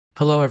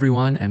Hello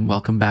everyone and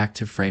welcome back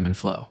to Frame and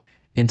Flow.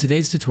 In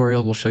today's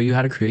tutorial, we'll show you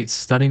how to create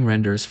stunning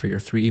renders for your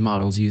 3D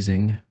models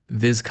using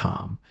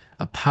Vizcom,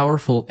 a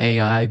powerful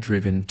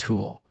AI-driven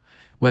tool.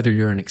 Whether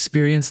you're an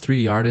experienced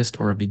 3D artist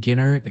or a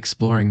beginner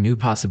exploring new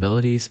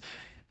possibilities,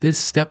 this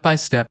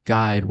step-by-step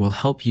guide will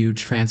help you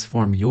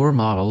transform your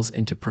models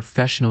into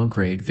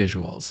professional-grade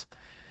visuals.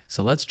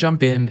 So let's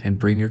jump in and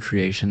bring your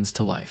creations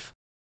to life.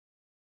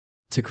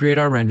 To create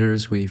our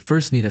renders, we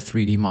first need a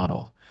 3D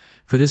model.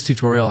 For this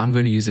tutorial, I'm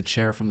going to use a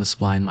chair from the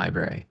spline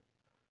library.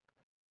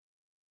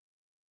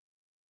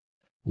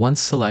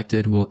 Once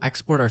selected, we'll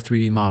export our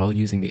 3D model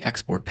using the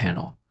export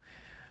panel.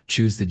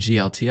 Choose the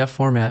GLTF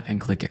format and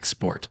click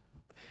export.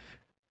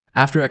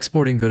 After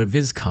exporting, go to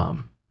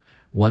Vizcom.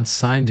 Once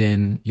signed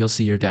in, you'll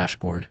see your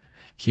dashboard.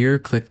 Here,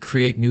 click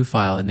create new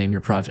file and name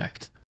your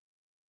project.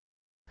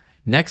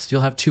 Next,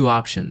 you'll have two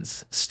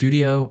options,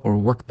 Studio or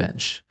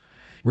Workbench.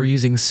 We're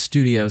using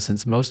Studio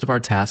since most of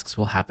our tasks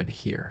will happen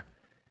here.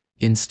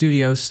 In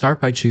Studio, start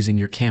by choosing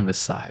your canvas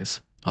size.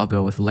 I'll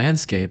go with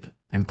Landscape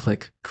and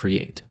click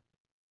Create.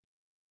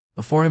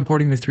 Before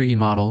importing the 3D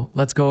model,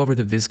 let's go over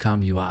the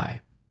Vizcom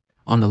UI.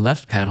 On the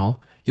left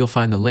panel, you'll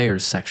find the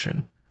Layers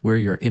section, where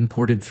your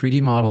imported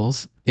 3D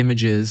models,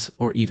 images,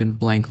 or even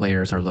blank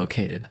layers are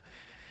located.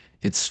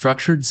 It's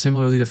structured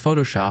similarly to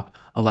Photoshop,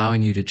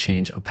 allowing you to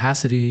change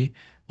opacity,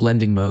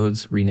 blending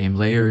modes, rename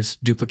layers,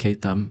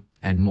 duplicate them,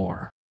 and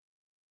more.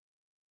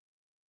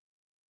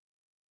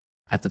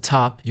 At the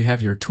top, you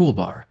have your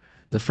toolbar.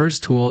 The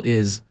first tool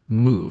is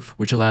Move,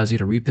 which allows you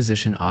to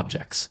reposition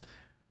objects.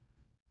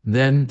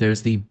 Then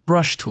there's the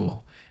Brush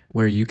tool,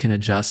 where you can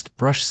adjust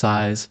brush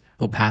size,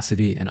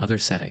 opacity, and other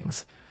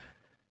settings.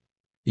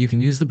 You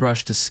can use the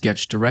brush to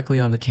sketch directly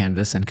on the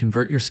canvas and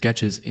convert your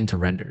sketches into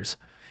renders.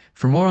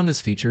 For more on this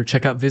feature,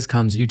 check out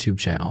Vizcom's YouTube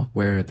channel,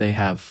 where they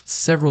have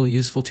several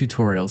useful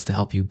tutorials to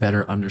help you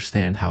better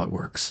understand how it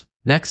works.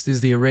 Next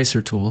is the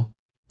Eraser tool,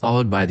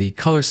 followed by the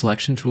Color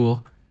Selection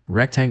tool,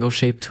 Rectangle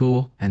Shape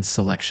tool, and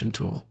Selection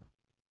tool.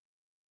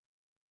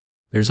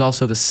 There's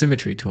also the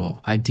Symmetry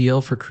tool,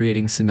 ideal for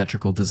creating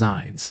symmetrical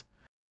designs.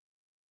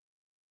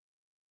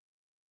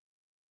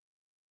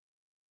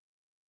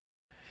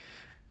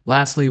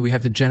 Lastly, we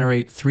have the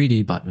Generate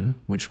 3D button,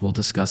 which we'll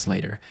discuss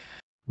later.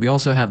 We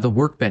also have the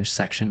Workbench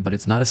section, but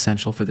it's not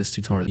essential for this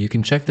tutorial. You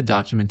can check the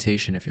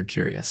documentation if you're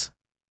curious.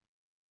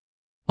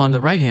 On the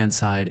right-hand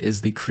side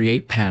is the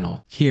Create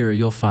panel. Here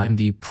you'll find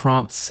the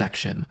Prompts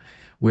section,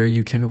 where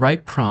you can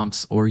write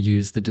prompts or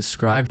use the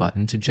Describe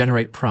button to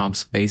generate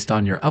prompts based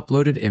on your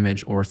uploaded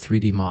image or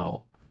 3D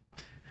model.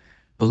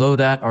 Below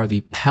that are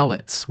the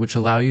palettes, which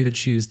allow you to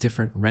choose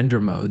different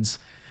render modes,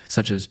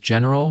 such as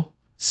General,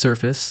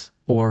 Surface,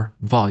 or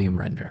Volume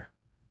Render.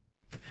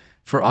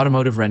 For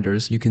automotive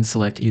renders, you can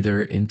select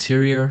either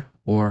Interior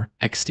or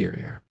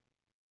Exterior.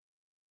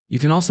 You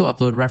can also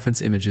upload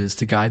reference images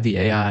to guide the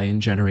AI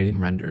in generating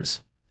renders.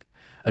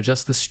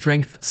 Adjust the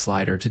Strength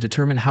slider to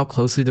determine how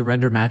closely the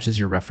render matches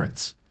your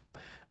reference.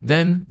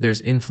 Then there's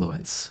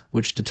Influence,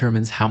 which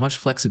determines how much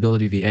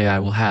flexibility the AI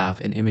will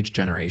have in image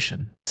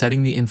generation.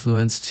 Setting the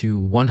influence to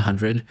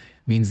 100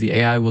 means the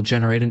AI will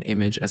generate an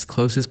image as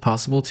close as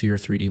possible to your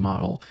 3D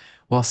model,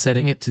 while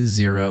setting it to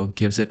 0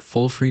 gives it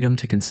full freedom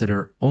to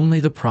consider only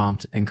the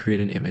prompt and create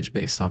an image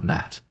based on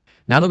that.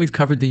 Now that we've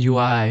covered the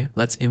UI,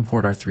 let's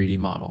import our 3D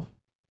model.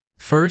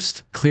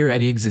 First, clear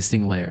any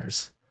existing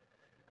layers.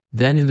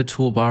 Then in the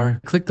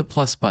toolbar, click the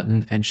plus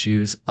button and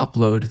choose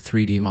Upload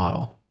 3D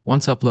Model.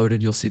 Once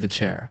uploaded, you'll see the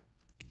chair.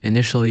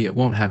 Initially, it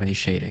won't have any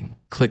shading.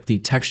 Click the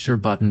Texture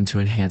button to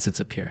enhance its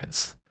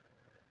appearance.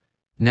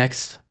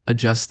 Next,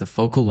 adjust the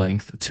focal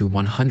length to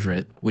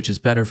 100, which is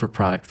better for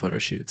product photo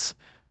shoots.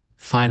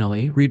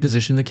 Finally,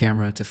 reposition the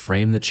camera to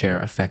frame the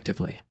chair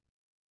effectively.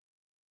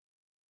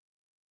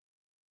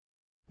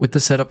 With the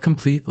setup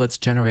complete, let's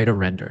generate a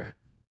render.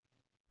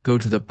 Go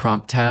to the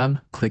Prompt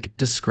tab, click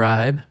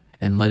Describe,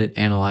 and let it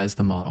analyze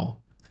the model.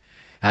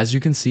 As you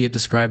can see, it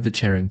described the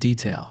chair in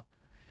detail.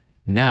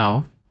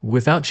 Now,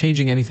 without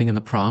changing anything in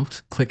the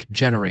prompt, click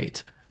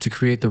Generate to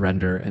create the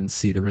render and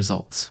see the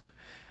results.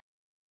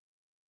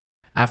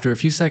 After a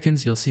few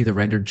seconds, you'll see the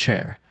rendered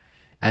chair.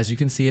 As you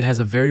can see, it has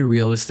a very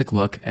realistic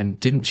look and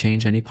didn't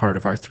change any part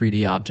of our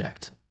 3D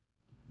object.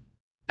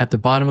 At the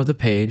bottom of the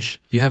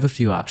page, you have a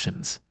few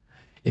options.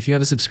 If you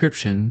have a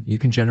subscription, you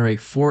can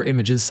generate 4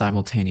 images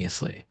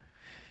simultaneously.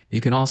 You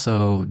can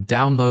also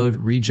download,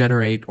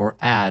 regenerate, or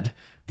add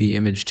the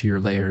image to your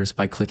layers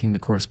by clicking the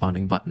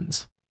corresponding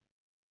buttons.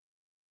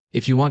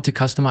 If you want to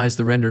customize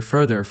the render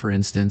further, for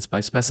instance, by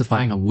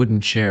specifying a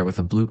wooden chair with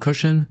a blue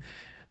cushion,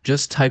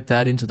 just type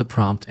that into the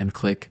prompt and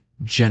click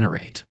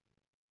Generate.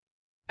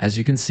 As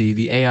you can see,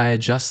 the AI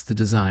adjusts the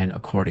design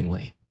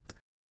accordingly.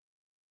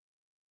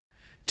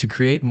 To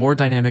create more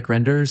dynamic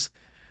renders,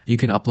 you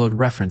can upload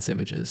reference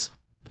images.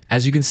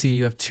 As you can see,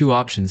 you have two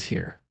options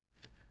here: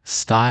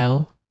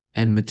 Style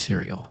and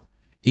Material.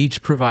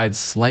 Each provides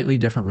slightly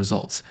different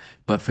results,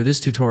 but for this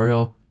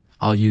tutorial,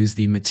 I'll use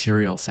the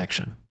Material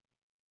section.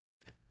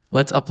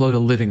 Let's upload a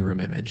living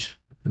room image.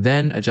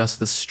 Then adjust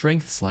the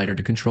Strength slider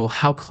to control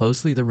how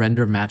closely the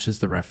render matches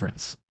the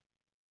reference.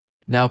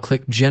 Now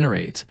click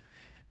Generate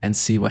and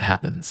see what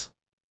happens.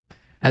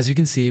 As you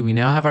can see, we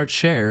now have our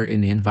chair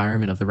in the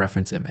environment of the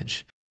reference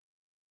image.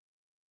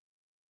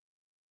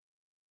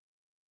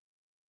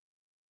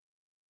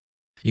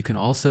 You can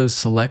also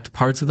select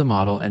parts of the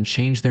model and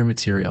change their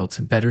material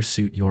to better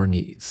suit your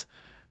needs.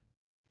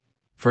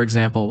 For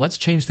example, let's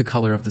change the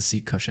color of the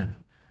seat cushion.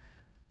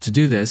 To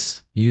do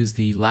this, use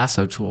the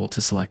lasso tool to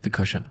select the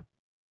cushion.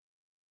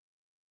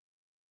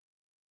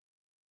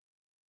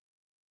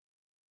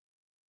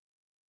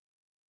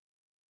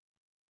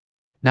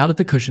 Now that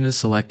the cushion is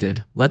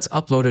selected, let's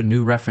upload a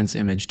new reference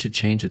image to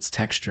change its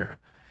texture.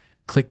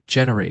 Click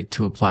Generate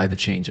to apply the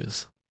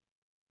changes.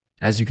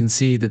 As you can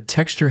see, the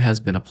texture has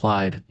been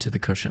applied to the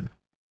cushion.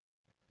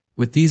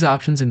 With these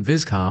options in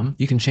Vizcom,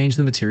 you can change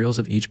the materials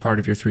of each part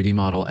of your 3D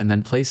model and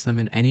then place them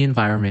in any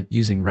environment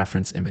using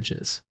reference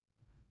images.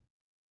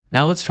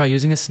 Now let's try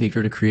using a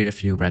sneaker to create a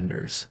few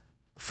renders.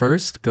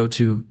 First, go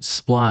to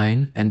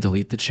Spline and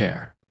delete the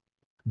chair.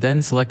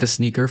 Then select a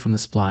sneaker from the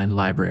Spline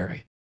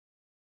library.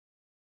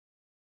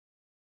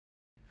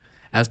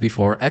 As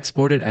before,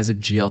 export it as a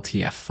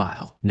GLTF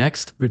file.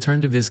 Next,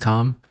 return to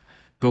Vizcom,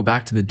 go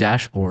back to the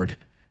dashboard,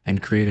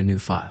 and create a new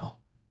file.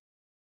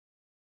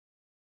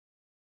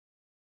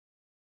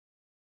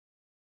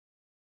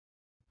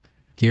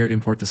 Here,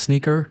 import the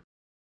sneaker,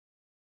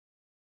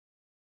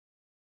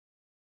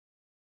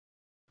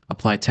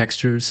 apply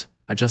textures,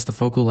 adjust the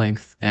focal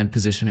length, and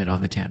position it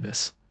on the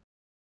canvas.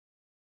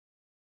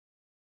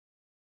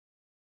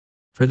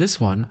 For this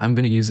one, I'm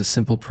going to use a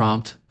simple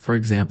prompt, for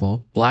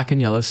example, black and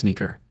yellow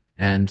sneaker,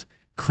 and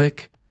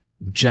click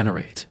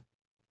Generate.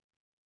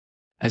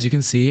 As you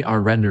can see, our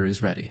render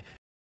is ready.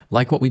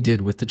 Like what we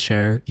did with the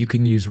chair, you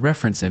can use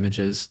reference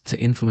images to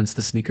influence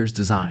the sneaker's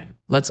design.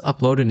 Let's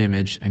upload an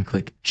image and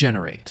click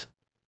Generate.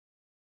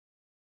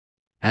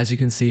 As you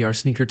can see, our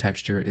sneaker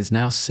texture is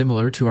now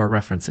similar to our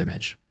reference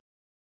image.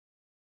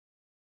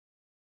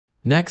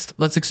 Next,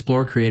 let's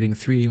explore creating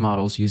 3D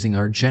models using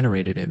our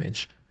generated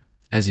image.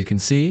 As you can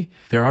see,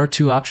 there are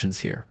two options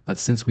here, but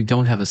since we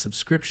don't have a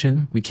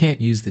subscription, we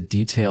can't use the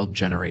detailed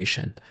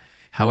generation.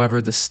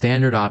 However, the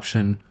standard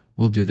option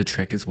will do the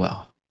trick as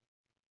well.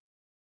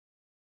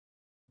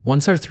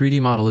 Once our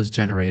 3D model is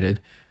generated,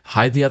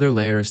 hide the other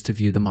layers to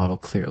view the model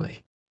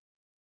clearly.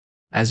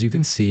 As you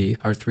can see,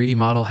 our 3D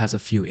model has a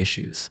few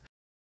issues.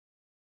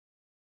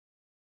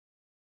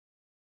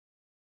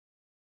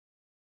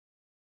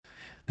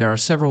 There are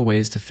several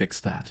ways to fix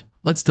that.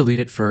 Let's delete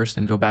it first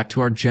and go back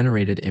to our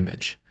generated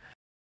image.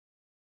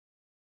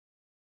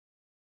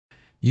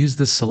 Use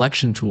the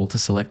selection tool to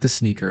select the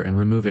sneaker and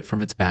remove it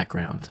from its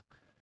background.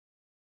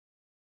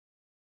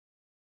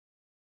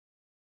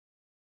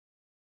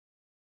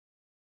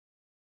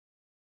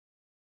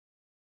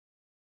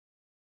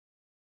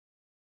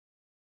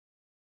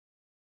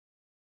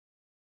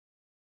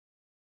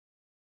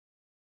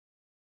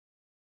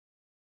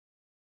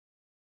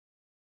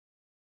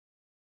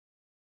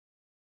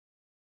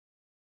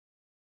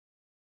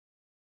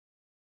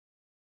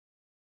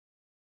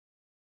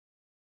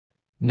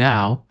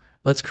 Now,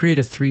 let's create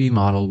a 3D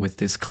model with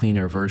this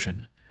cleaner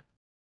version.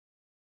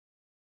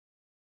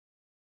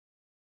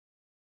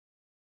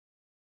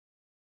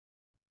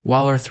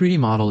 While our 3D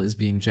model is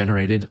being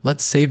generated,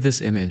 let's save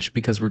this image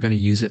because we're going to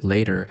use it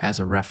later as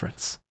a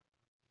reference.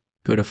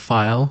 Go to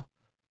File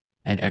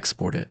and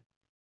export it.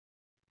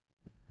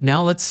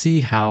 Now let's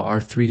see how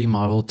our 3D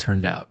model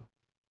turned out.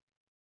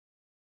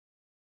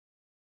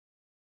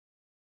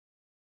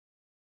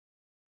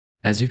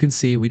 As you can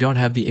see, we don't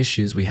have the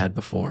issues we had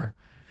before.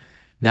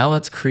 Now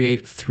let's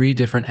create 3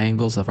 different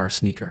angles of our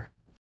sneaker.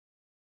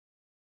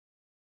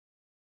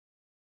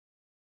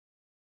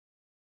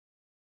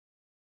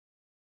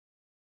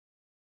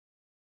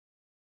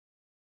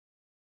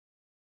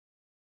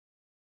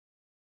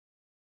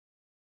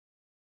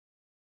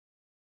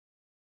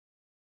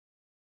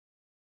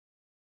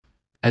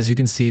 As you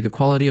can see, the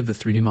quality of the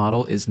 3D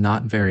model is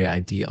not very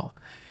ideal.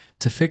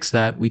 To fix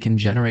that, we can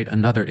generate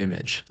another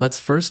image. Let's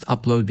first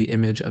upload the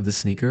image of the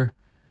sneaker,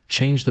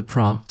 change the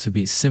prompt to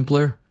be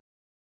simpler,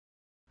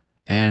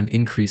 and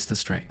increase the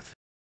strength.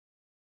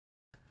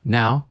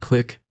 Now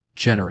click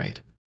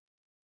Generate.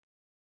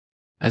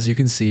 As you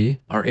can see,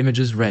 our image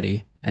is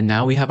ready, and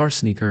now we have our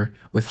sneaker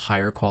with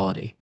higher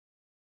quality.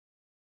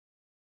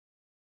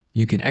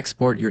 You can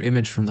export your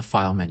image from the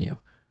File menu.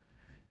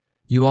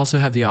 You also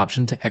have the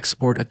option to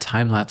export a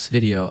time-lapse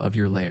video of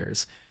your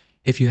layers.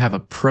 If you have a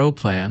Pro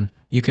plan,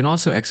 you can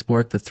also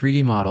export the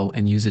 3D model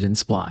and use it in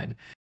Spline.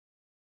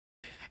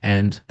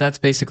 And that's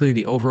basically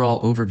the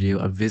overall overview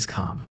of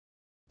Vizcom.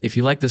 If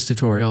you like this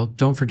tutorial,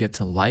 don't forget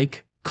to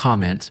like,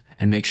 comment,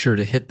 and make sure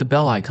to hit the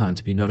bell icon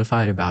to be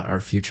notified about our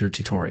future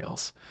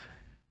tutorials.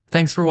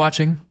 Thanks for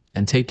watching,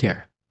 and take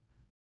care.